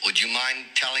Would you mind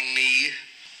telling me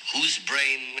whose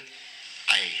brain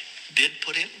I did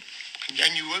put in?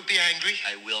 And you won't be angry?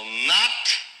 I will not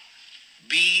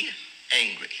be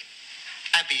angry.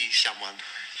 Abbey someone.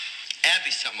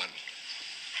 Abbey someone.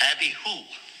 Abbey who?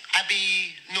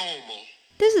 Abbey normal.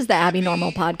 This is the Abbey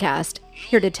Normal Podcast,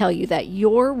 here to tell you that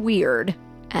you're weird,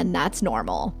 and that's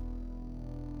normal.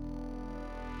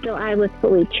 So I was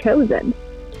fully chosen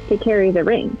to carry the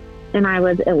ring, and I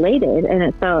was elated, and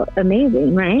it felt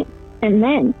amazing, right? And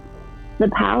then the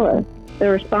power, the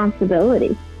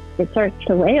responsibility, it starts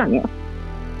to weigh on you.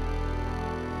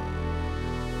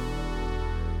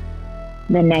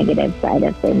 The negative side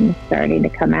of things starting to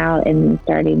come out and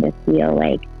starting to feel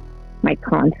like my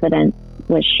confidence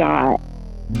was shot.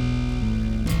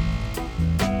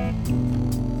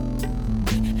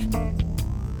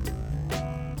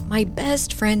 My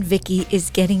best friend Vicky is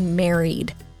getting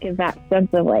married. Give that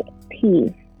sense of like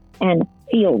peace and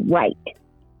feel right.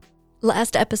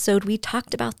 Last episode, we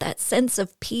talked about that sense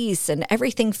of peace and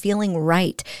everything feeling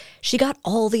right. She got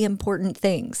all the important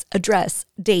things: address,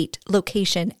 date,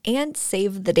 location, and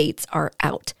save the dates are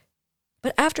out.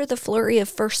 But after the flurry of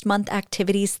first month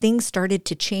activities, things started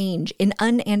to change in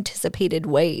unanticipated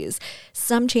ways.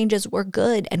 Some changes were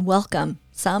good and welcome,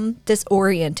 some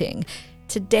disorienting.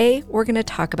 Today, we're going to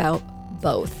talk about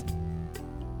both.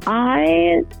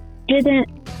 I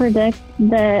didn't predict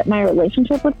that my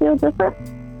relationship would feel different.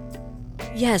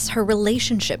 Yes, her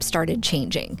relationship started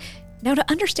changing. Now, to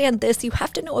understand this, you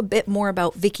have to know a bit more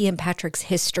about Vicky and Patrick's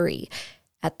history.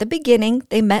 At the beginning,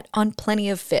 they met on Plenty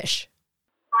of Fish.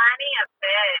 Plenty of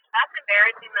Fish. That's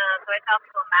embarrassing, though, so I tell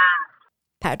people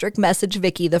that. Patrick messaged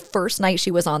Vicky the first night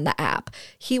she was on the app.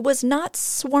 He was not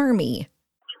swarmy.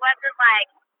 He wasn't like,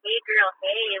 hey, girl,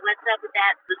 hey, what's up with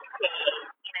that bouquet,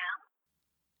 you know?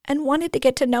 And wanted to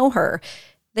get to know her.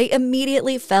 They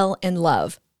immediately fell in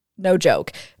love. No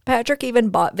joke. Patrick even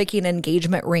bought Vicky an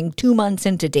engagement ring 2 months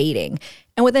into dating.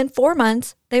 And within 4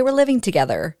 months, they were living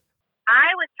together.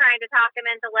 I was trying to talk him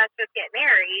into let's just get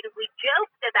married. We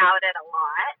joked about it a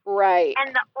lot. Right. And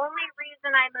the only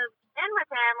reason I moved in with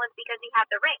him was because he had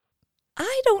the ring.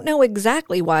 I don't know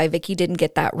exactly why Vicky didn't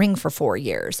get that ring for 4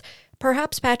 years.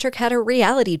 Perhaps Patrick had a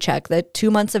reality check that 2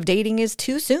 months of dating is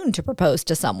too soon to propose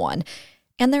to someone.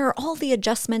 And there are all the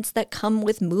adjustments that come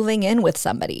with moving in with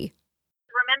somebody.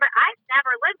 Remember, I've never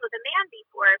lived with a man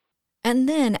before. And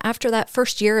then after that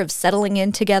first year of settling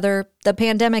in together, the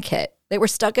pandemic hit. They were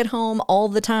stuck at home all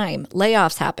the time.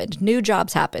 Layoffs happened, new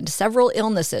jobs happened, several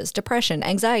illnesses, depression,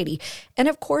 anxiety, and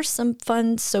of course some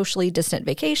fun socially distant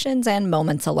vacations and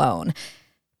moments alone.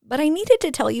 But I needed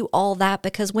to tell you all that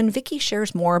because when Vicky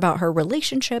shares more about her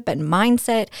relationship and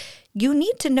mindset, you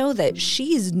need to know that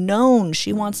she's known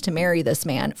she wants to marry this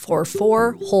man for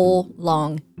 4 whole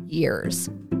long years.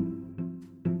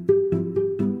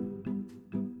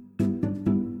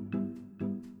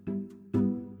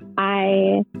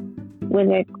 I was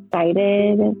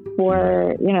excited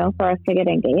for us to get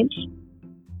engaged,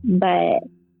 but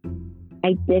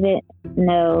I didn't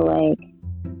know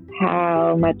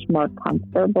how much more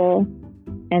comfortable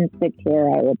and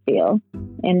secure I would feel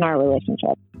in our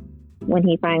relationship. When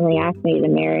he finally asked me to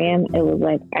marry him, it was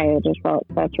like I just felt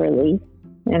such relief,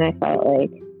 and I felt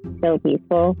like so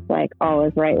peaceful, like all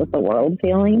is right with the world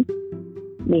feeling,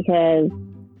 because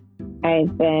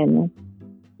I've been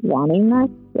wanting this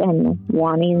and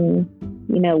wanting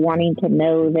to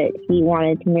know that he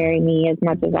wanted to marry me as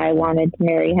much as I wanted to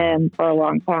marry him for a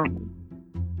long time.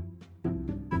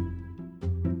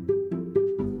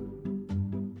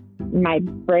 My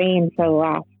brain for the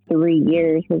last 3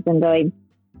 years has been going,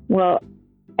 well,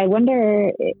 I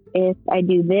wonder if I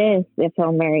do this, if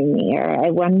he'll marry me, or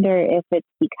I wonder if it's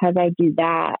because I do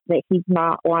that he's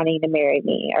not wanting to marry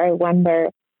me, or I wonder,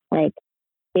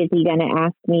 is he going to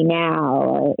ask me now,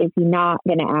 or is he not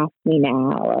going to ask me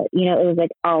now? Or, it was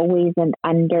always an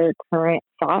undercurrent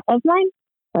thought of mine.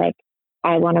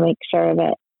 I want to make sure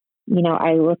that,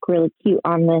 I look really cute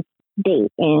on this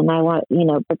date, and I want,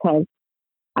 because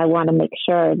I want to make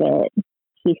sure that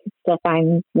he still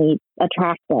finds me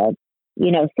attractive,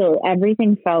 so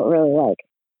everything felt really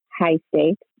high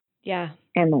stakes. Yeah.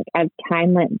 And as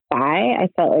time went by, I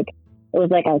felt like it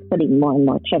was I was putting more and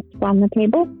more chips on the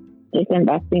table, just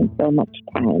investing so much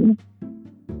time.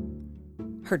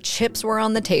 Her chips were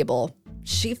on the table.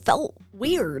 She felt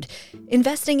weird,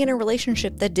 investing in a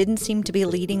relationship that didn't seem to be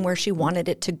leading where she wanted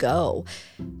it to go.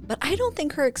 But I don't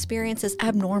think her experience is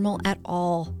abnormal at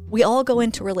all. We all go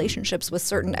into relationships with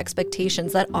certain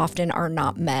expectations that often are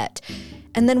not met.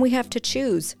 And then we have to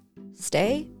choose,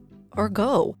 stay or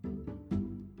go.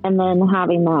 And then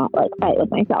having that fight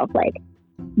with myself,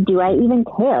 do I even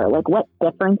care? Like, what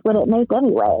difference would it make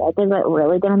anyway? Like, is it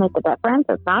really going to make a difference?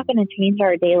 It's not going to change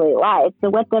our daily lives. So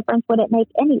what difference would it make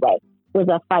anyway? Was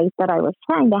a fight that I was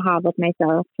trying to have with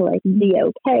myself to like be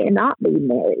okay and not be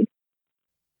married.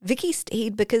 Vicky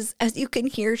stayed because, as you can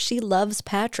hear, she loves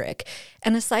Patrick.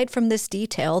 And aside from this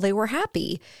detail, they were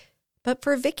happy. But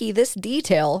for Vicky, this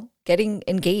detail, getting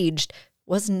engaged,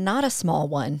 was not a small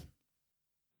one.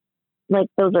 Like,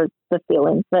 those are the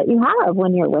feelings that you have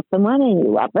when you're with someone and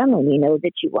you love them and you know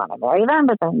that you want to marry them,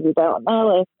 but then you don't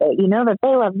know if you know that they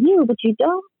love you, but you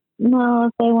don't know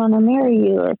if they want to marry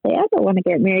you or if they ever want to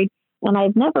get married. And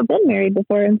I've never been married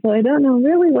before, and so I don't know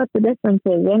really what the difference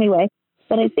is anyway.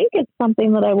 But I think it's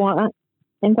something that I want.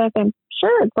 In fact, I'm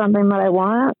sure it's something that I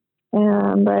want,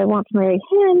 and I want to marry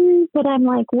him, but I'm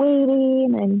like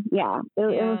waiting, and it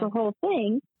was a whole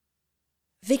thing.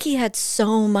 Vicky had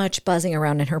so much buzzing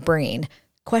around in her brain,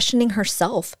 questioning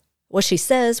herself, what she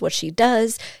says, what she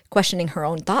does, questioning her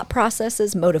own thought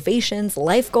processes, motivations,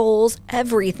 life goals,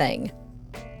 everything.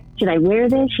 Should I wear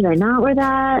this? Should I not wear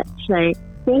that? Should I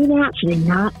say that? Should I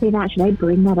not say that? Should I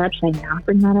bring that up? Should I not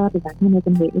bring that up? Is that going to make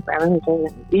them hate me forever?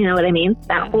 You know what I mean?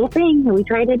 That whole thing that we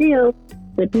try to do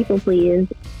to people please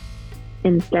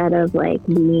instead of like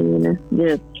being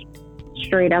just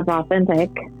straight up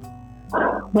authentic.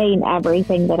 Weighing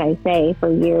everything that I say for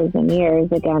years and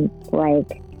years against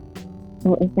like,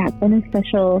 well, is that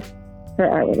beneficial for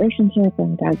our relationship?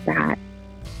 And does that,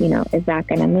 is that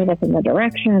going to move us in the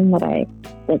direction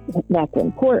that's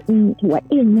important? What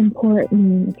is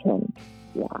important? And,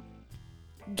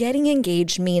 Getting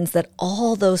engaged means that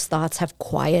all those thoughts have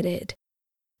quieted.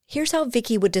 Here's how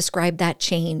Vicky would describe that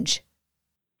change.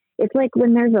 It's like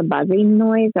when there's a buzzing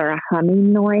noise or a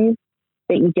humming noise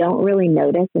that you don't really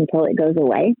notice until it goes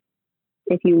away.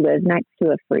 If you live next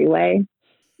to a freeway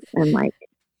and like,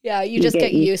 you just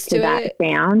get used to that it.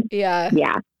 Sound. Yeah.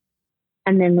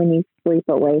 And then when you sleep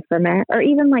away from it, or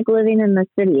even like living in the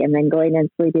city and then going and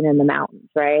sleeping in the mountains,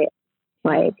 right?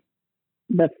 Like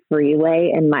the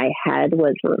freeway in my head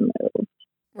was removed.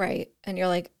 Right. And you're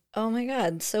like, oh my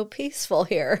God, so peaceful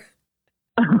here.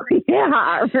 Oh,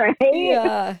 yeah, right?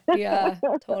 Yeah,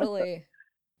 totally.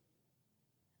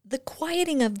 The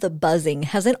quieting of the buzzing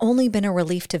hasn't only been a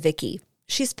relief to Vicky.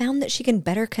 She's found that she can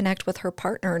better connect with her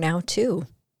partner now, too.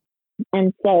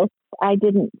 And so I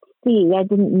didn't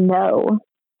know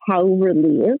how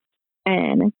relieved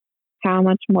and how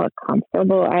much more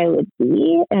comfortable I would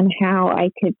be and how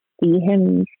I could see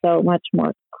him so much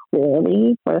more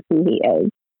clearly for who he is.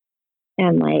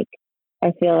 And like,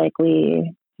 I feel like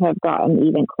we have gotten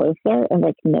even closer and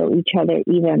like know each other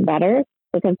even better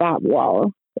because that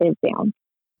wall is down.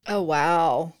 Oh,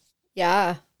 wow.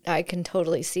 Yeah, I can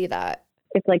totally see that.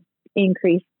 It's like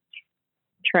increased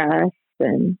trust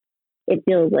and it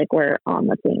feels like we're on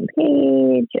the same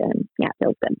page and it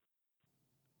feels good.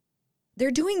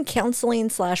 They're doing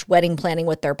counseling/wedding planning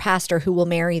with their pastor who will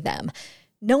marry them.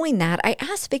 Knowing that, I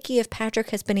asked Vicky if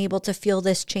Patrick has been able to feel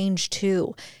this change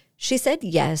too. She said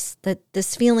yes, that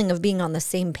this feeling of being on the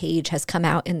same page has come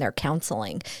out in their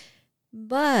counseling.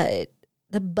 But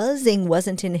the buzzing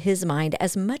wasn't in his mind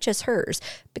as much as hers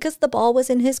because the ball was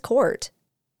in his court.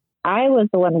 I was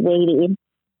the one waiting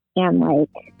and like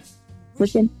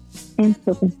looking and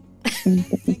hoping and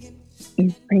thinking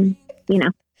and praying,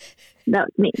 that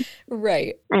was me.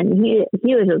 Right. And he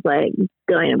was just like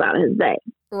going about his day.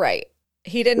 Right.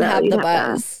 He didn't have the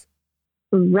buzz.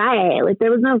 Right. Like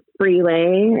there was no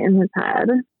freeway in his head.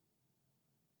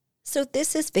 So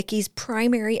this is Vicky's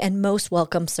primary and most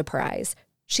welcome surprise.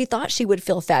 She thought she would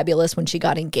feel fabulous when she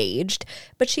got engaged,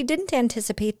 but she didn't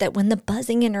anticipate that when the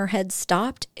buzzing in her head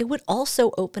stopped, it would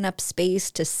also open up space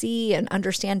to see and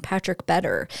understand Patrick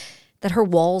better, that her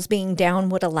walls being down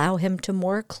would allow him to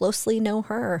more closely know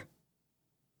her.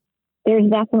 There's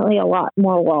definitely a lot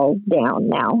more walls down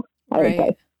now, I would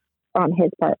say, on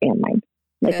his part and mine.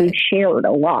 Like we've shared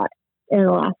a lot in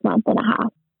the last month and a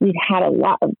half. We've had a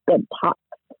lot of good talks,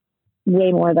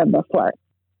 way more than before.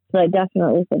 So I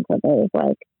definitely think that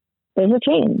there's a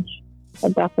change, a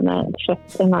definite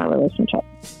shift in our relationship,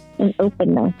 an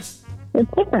openness.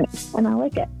 It's different, and I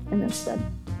like it, and it's good.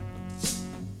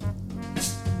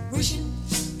 Wishing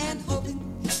and hoping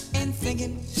and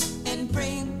thinking and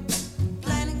praying,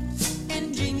 planning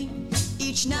and dreaming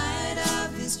each night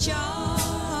of his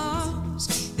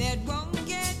charms that won't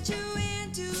get you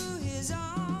into his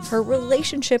arms. Her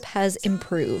relationship has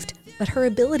improved, but her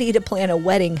ability to plan a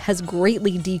wedding has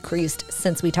greatly decreased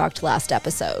since we talked last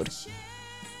episode.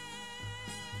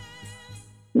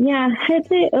 Yeah, I'd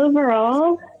say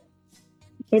overall,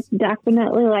 it's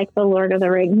definitely like the Lord of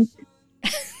the Rings.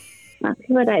 That's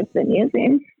what I've been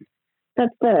using.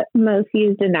 That's the most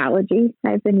used analogy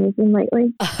I've been using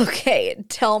lately. Okay,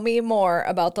 tell me more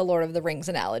about the Lord of the Rings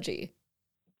analogy.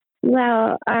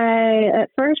 Well, I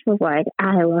at first was like,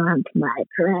 I want my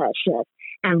precious.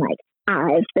 And like,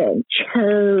 I've been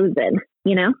chosen,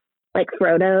 you know? Like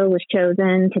Frodo was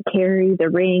chosen to carry the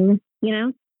ring, you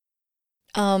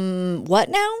know? What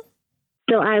now?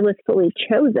 So I was fully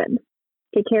chosen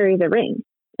to carry the ring.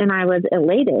 And I was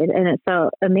elated and it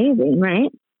felt amazing, right?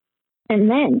 And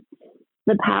then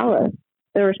the power,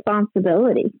 the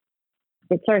responsibility,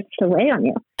 it starts to weigh on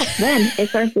you. Then it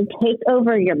starts to take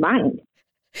over your mind.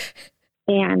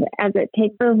 And as it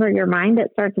takes over your mind, it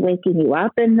starts waking you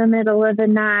up in the middle of the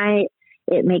night.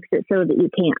 It makes it so that you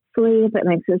can't sleep. It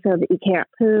makes it so that you can't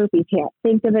poop. You can't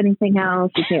think of anything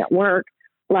else. You can't work.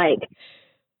 Like,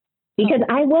 because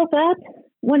I woke up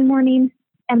one morning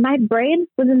and my brain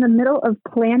was in the middle of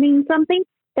planning something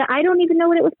that I don't even know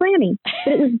what it was planning.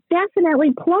 But it was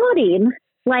definitely plotting.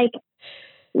 Like,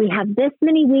 we have this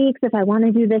many weeks if I want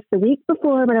to do this the week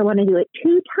before, but I want to do it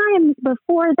 2 times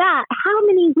before that. How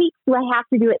many weeks do I have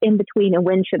to do it in between and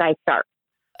when should I start?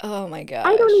 Oh my gosh.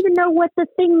 I don't even know what the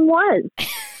thing was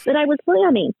that I was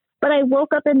planning, but I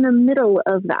woke up in the middle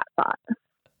of that thought.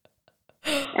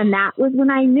 And that was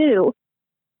when I knew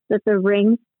that the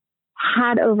ring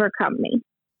had overcome me.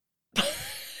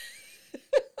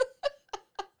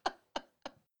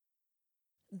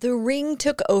 The ring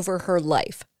took over her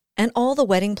life, and all the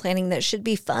wedding planning that should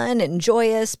be fun and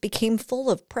joyous became full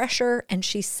of pressure, and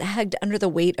she sagged under the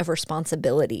weight of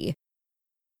responsibility.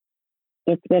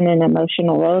 It's been an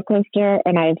emotional roller coaster,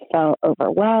 and I've felt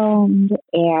overwhelmed,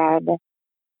 and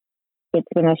it's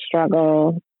been a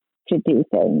struggle to do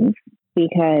things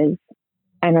because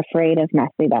I'm afraid of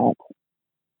messing up.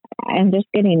 I'm just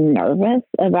getting nervous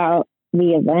about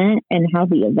the event and how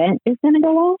the event is going to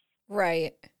go off.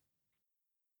 Right.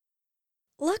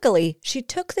 Luckily, she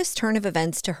took this turn of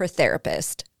events to her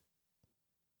therapist.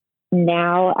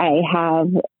 Now I have,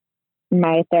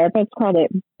 my therapist called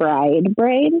it bride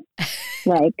brain,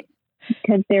 like,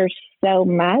 because there's so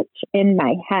much in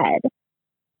my head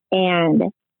and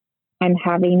I'm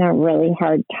having a really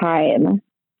hard time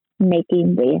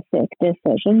making basic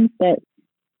decisions that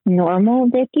normal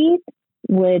Vicky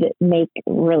would make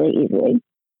really easily.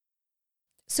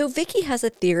 So Vicky has a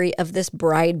theory of this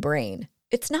bride brain.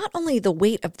 It's not only the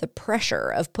weight of the pressure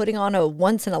of putting on a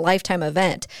once-in-a-lifetime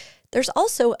event, there's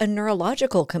also a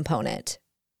neurological component.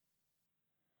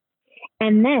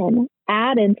 And then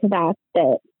add into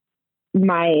that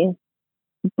my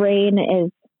brain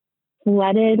is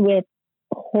flooded with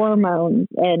hormones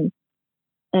and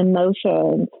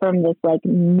emotions from this like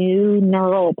new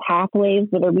neural pathways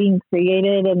that are being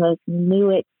created in this new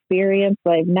experience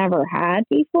that I've never had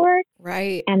before.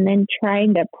 Right. And then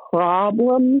trying to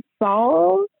problem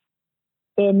solve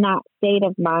in that state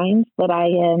of mind that I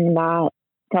am not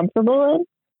comfortable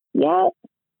in yet.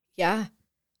 Yeah,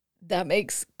 that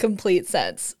makes complete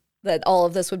sense that all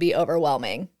of this would be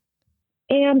overwhelming.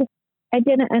 And I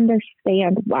didn't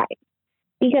understand why.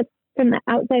 Because from the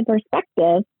outside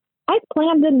perspective, I've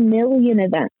planned a million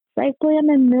events. I've planned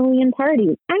a million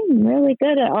parties. I'm really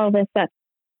good at all this stuff.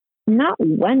 Not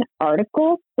one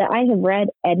article that I have read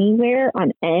anywhere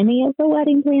on any of the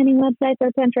wedding planning websites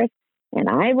or Pinterest, and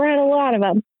I've read a lot of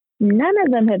them, none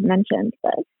of them have mentioned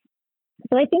this.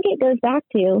 So I think it goes back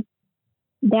to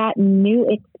that new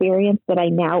experience that I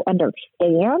now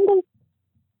understand.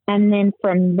 And then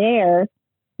from there,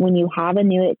 when you have a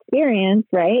new experience,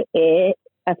 right, it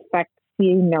affects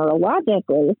you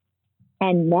neurologically.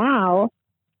 And now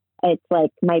it's like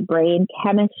my brain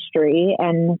chemistry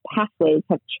and pathways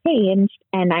have changed,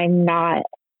 and I'm not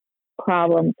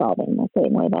problem solving the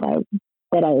same way that I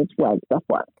was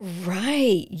before.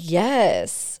 Right.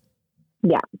 Yes.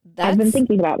 Yeah. I've been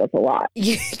thinking about this a lot.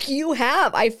 You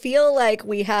have. I feel like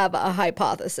we have a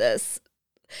hypothesis.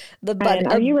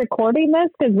 Are you recording this?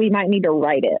 Because we might need to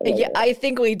write it later. Yeah, I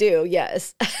think we do.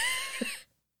 Yes.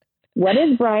 What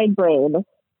is bride brain?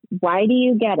 Why do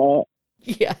you get it?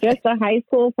 Yeah. Just a high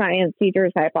school science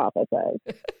teacher's hypothesis.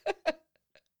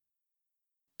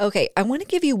 Okay, I want to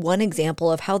give you one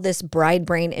example of how this bride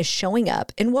brain is showing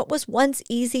up in what was once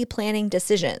easy planning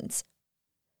decisions.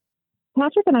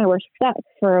 Patrick and I were stuck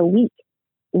for a week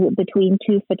between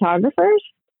 2 photographers.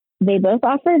 They both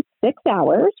offered 6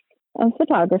 hours of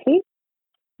photography.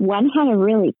 One had a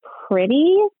really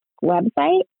pretty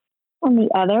website, and the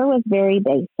other was very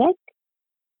basic.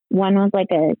 One was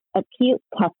like a cute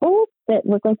couple that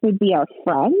looked like would be our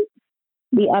friends.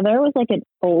 The other was like an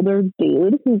older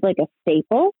dude who's like a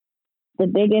staple. The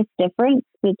biggest difference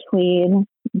between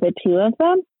the two of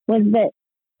them was that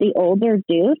the older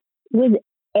dude was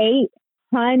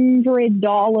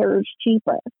 $800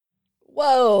 cheaper.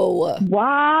 Whoa.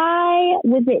 Why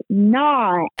was it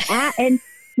not? And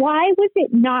why was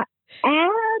it not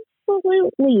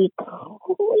absolutely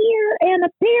clear and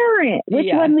apparent which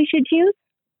one we should choose?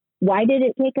 Why did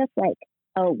it take us like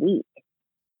a week?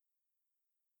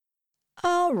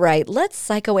 All right, let's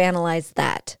psychoanalyze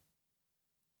that.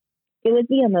 It was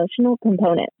the emotional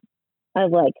component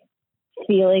of like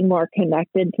feeling more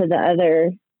connected to the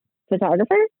other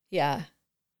photographer. Yeah.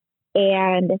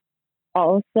 And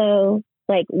also,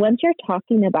 like, once you're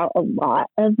talking about a lot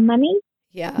of money,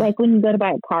 like when you go to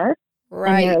buy a car,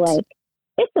 right? And you're like,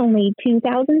 it's only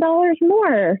 $2,000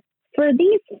 more for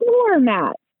these floor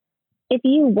mats. If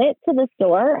you went to the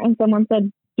store and someone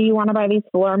said, do you want to buy these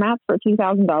floor mats for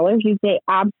 $2,000? You'd say,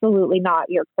 absolutely not.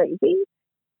 You're crazy.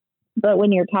 But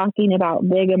when you're talking about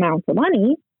big amounts of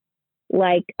money,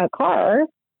 like a car,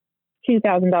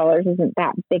 $2,000 isn't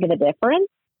that big of a difference.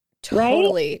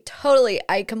 Totally, right? Totally.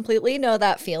 I completely know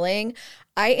that feeling.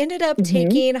 I ended up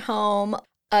taking home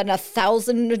an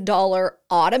 $1,000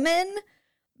 ottoman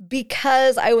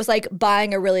because I was like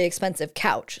buying a really expensive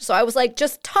couch. So I was like,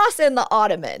 just toss in the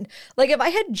ottoman. Like if I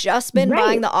had just been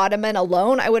buying the ottoman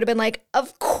alone, I would have been like,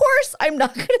 of course I'm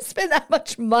not going to spend that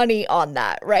much money on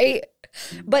that, right?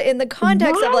 But in the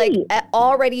context of like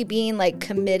already being like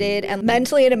committed and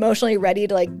mentally and emotionally ready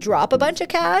to like drop a bunch of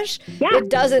cash, it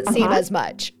doesn't seem as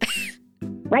much.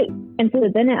 Right. And so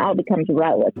then it all becomes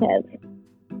relative.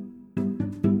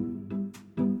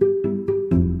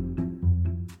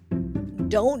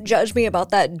 Don't judge me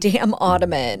about that damn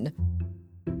ottoman.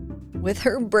 With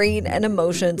her brain and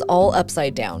emotions all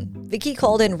upside down, Vicky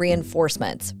called in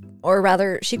reinforcements. Or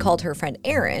rather, she called her friend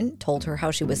Erin, told her how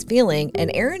she was feeling,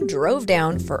 and Erin drove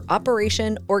down for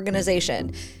Operation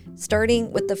Organization,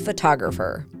 starting with the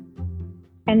photographer.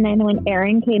 And then when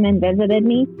Erin came and visited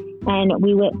me and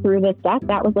we went through the stuff,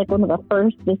 that was like one of the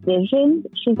first decisions.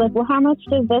 She's like, well, how much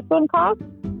does this one cost?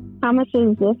 How much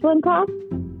does this one cost?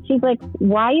 She's like,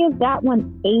 why is that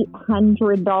one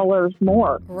 $800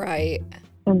 more? Right.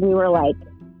 And we were like,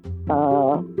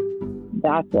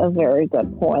 that's a very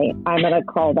good point. I'm going to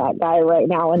call that guy right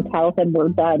now and tell him we're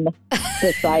done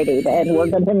deciding and we're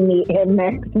going to meet him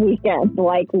next weekend.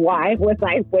 Like, why was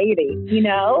I waiting, you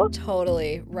know?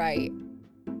 Totally, right.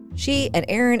 She and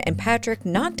Erin and Patrick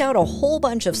knocked out a whole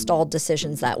bunch of stalled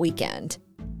decisions that weekend.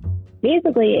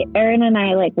 Basically, Erin and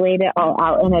I like laid it all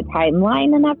out in a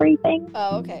timeline and everything.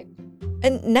 Oh, okay.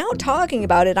 And now talking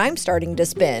about it, I'm starting to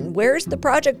spin. Where's the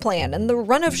project plan and the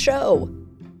run of show?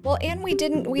 Well, and we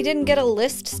didn't get a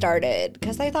list started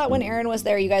because I thought when Erin was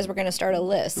there, you guys were going to start a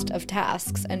list of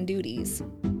tasks and duties.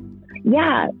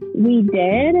 Yeah, we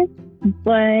did,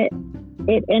 but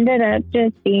it ended up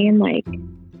just being like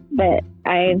that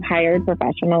I've hired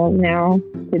professionals now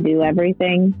to do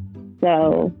everything,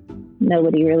 so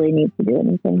nobody really needs to do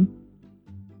anything.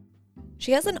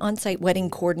 She has an on-site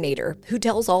wedding coordinator who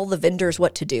tells all the vendors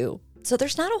what to do, so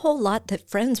there's not a whole lot that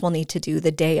friends will need to do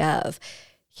the day of.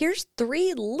 Here's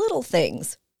 3 little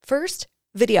things. First,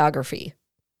 videography.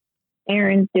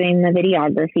 Erin's doing the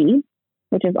videography,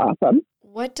 which is awesome.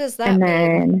 What does that mean?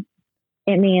 And then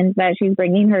it means that she's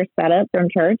bringing her setup from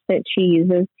church that she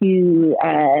uses to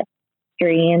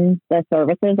stream the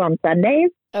services on Sundays.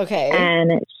 Okay.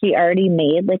 And she already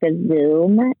made like a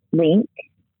Zoom link,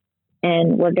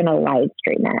 and we're going to live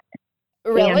stream it.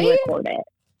 Really? And record it.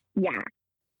 Yeah.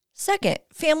 Second,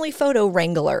 family photo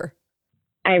wrangler.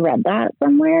 I read that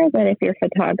somewhere that if your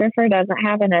photographer doesn't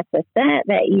have an assistant,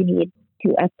 that you need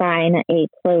to assign a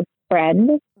close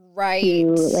friend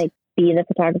to like be the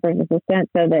photographer's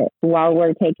assistant, so that while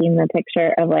we're taking the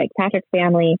picture of like Patrick's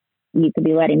family, you could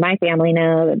be letting my family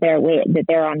know that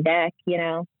they're on deck, you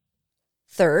know.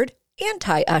 Third,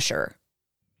 anti-usher.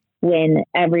 When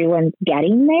everyone's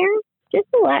getting there, just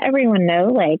to let everyone know,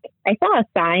 like I saw a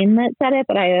sign that said it,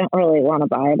 but I don't really want to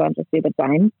buy a bunch of stupid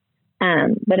signs.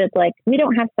 But it's like, we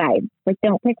don't have sides. Like,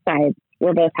 don't pick sides.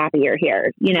 We're both happy you're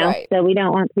here, you know? Right. So we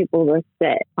don't want people to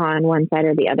sit on one side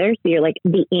or the other. So you're like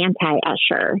the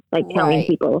anti-usher, like telling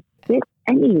people, sit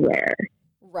anywhere.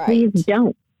 Right. Please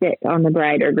don't sit on the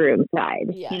bride or groom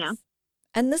side, you know?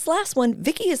 And this last one,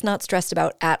 Vicky is not stressed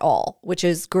about at all, which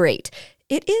is great.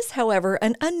 It is, however,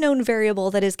 an unknown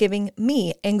variable that is giving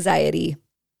me anxiety.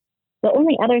 The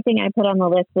only other thing I put on the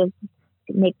list was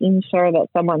making sure that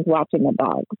someone's watching the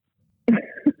dogs.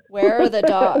 Where are the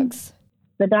dogs?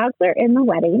 The dogs are in the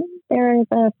wedding. There's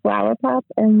a flower pot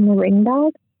and the ring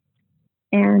dog.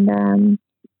 And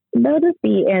they'll just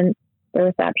be in the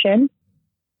reception.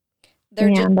 They're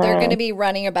going to be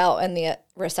running about in the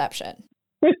reception.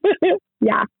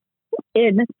 Yeah.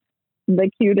 In the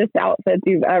cutest outfits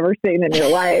you've ever seen in your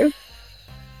life.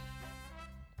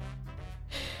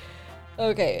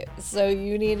 Okay, so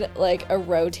you need like a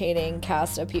rotating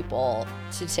cast of people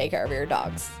to take care of your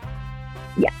dogs.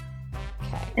 Yeah.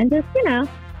 Okay. And just,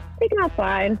 take them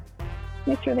outside.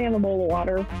 Make sure they have a bowl of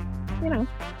water.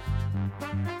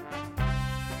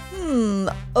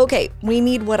 Okay, we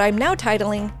need what I'm now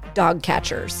titling dog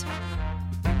catchers.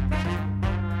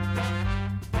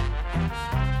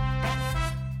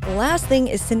 The last thing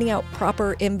is sending out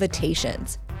proper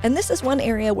invitations. And this is one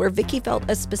area where Vicky felt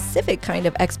a specific kind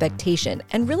of expectation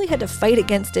and really had to fight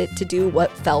against it to do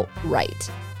what felt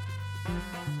right.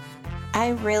 I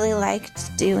really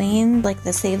liked doing like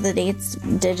the save the dates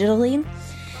digitally.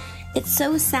 It's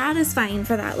so satisfying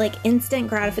for that like instant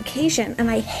gratification,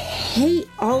 and I hate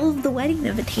all of the wedding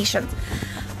invitations.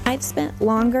 I've spent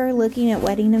longer looking at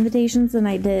wedding invitations than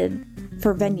I did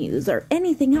for venues or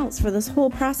anything else for this whole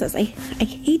process. I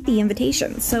hate the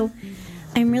invitations, so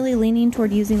I'm really leaning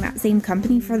toward using that same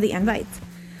company for the invites,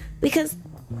 because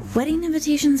wedding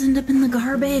invitations end up in the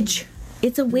garbage.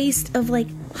 It's a waste of like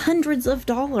hundreds of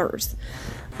dollars.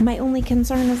 My only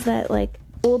concern is that like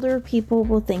older people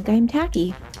will think I'm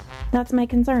tacky. That's my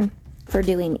concern for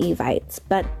doing evites.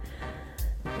 But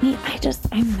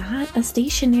I'm not a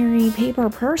stationary paper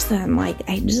person. Like,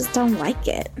 I just don't like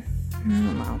it. I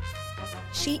don't know.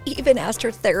 She even asked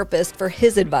her therapist for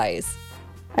his advice.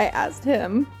 I asked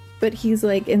him, but he's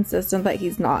like insistent that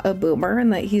he's not a boomer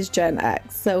and that he's Gen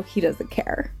X, so he doesn't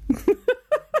care.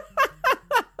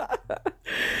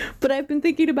 But I've been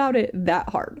thinking about it that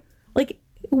hard. Like,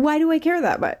 why do I care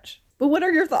that much? But what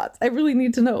are your thoughts? I really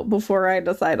need to know before I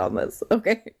decide on this.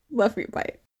 Okay, love you,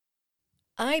 bye.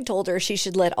 I told her she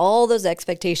should let all those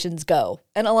expectations go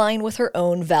and align with her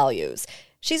own values.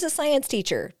 She's a science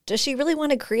teacher. Does she really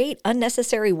want to create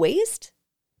unnecessary waste?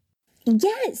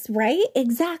 Yes, right?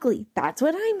 Exactly. That's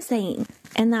what I'm saying.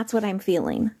 And that's what I'm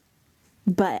feeling.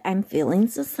 But I'm feeling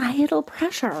societal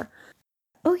pressure.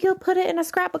 Oh, you'll put it in a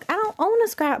scrapbook. I don't own a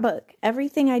scrapbook.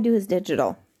 Everything I do is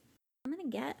digital. I'm going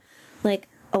to get like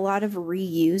a lot of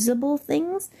reusable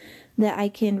things that I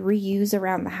can reuse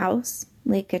around the house.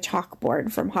 Like a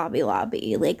chalkboard from Hobby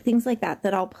Lobby, like things like that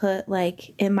I'll put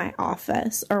like in my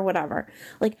office or whatever.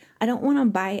 Like, I don't want to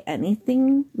buy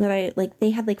anything that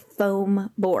they had like foam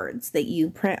boards that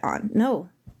you print on. No,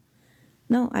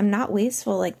 I'm not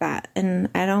wasteful like that. And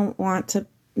I don't want to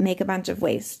make a bunch of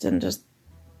waste and just,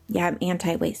 I'm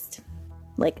anti-waste.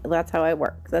 Like, that's how I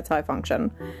work. That's how I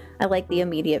function. I like the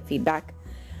immediate feedback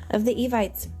of the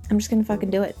evites. I'm just going to fucking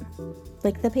do it.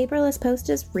 Like, the paperless post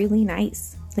is really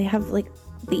nice. They have like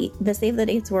the save the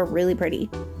dates were really pretty.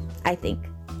 I think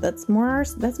that's more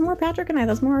Patrick and I.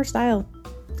 That's more our style.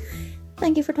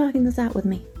 Thank you for talking this out with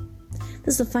me.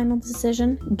 This is a final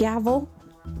decision. Gavel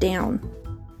down.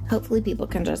 Hopefully people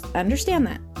can just understand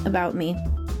that about me.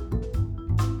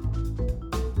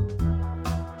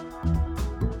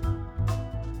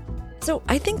 So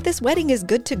I think this wedding is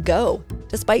good to go.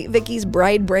 Despite Vicky's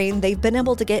bride brain, they've been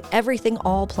able to get everything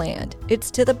all planned.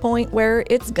 It's to the point where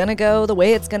it's gonna go the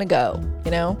way it's gonna go,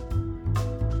 you know?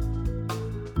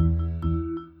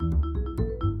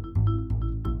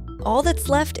 All that's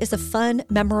left is a fun,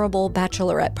 memorable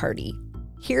bachelorette party.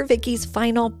 Hear Vicky's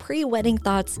final pre-wedding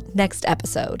thoughts next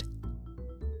episode.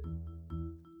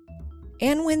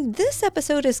 And when this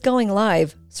episode is going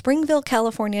live, Springville,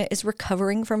 California is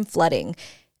recovering from flooding.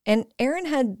 And Aaron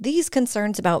had these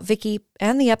concerns about Vicky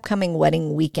and the upcoming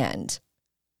wedding weekend.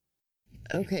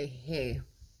 Okay, hey.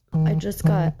 I just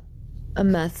got a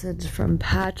message from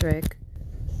Patrick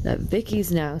that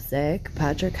Vicky's now sick.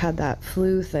 Patrick had that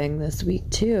flu thing this week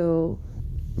too,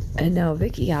 and now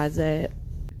Vicky has it.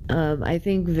 I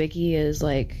think Vicky is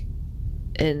like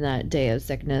in that day of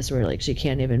sickness where like she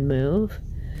can't even move.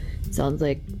 Sounds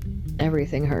like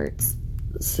everything hurts.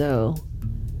 So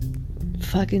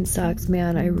fucking sucks,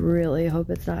 man. I really hope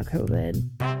it's not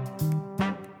COVID.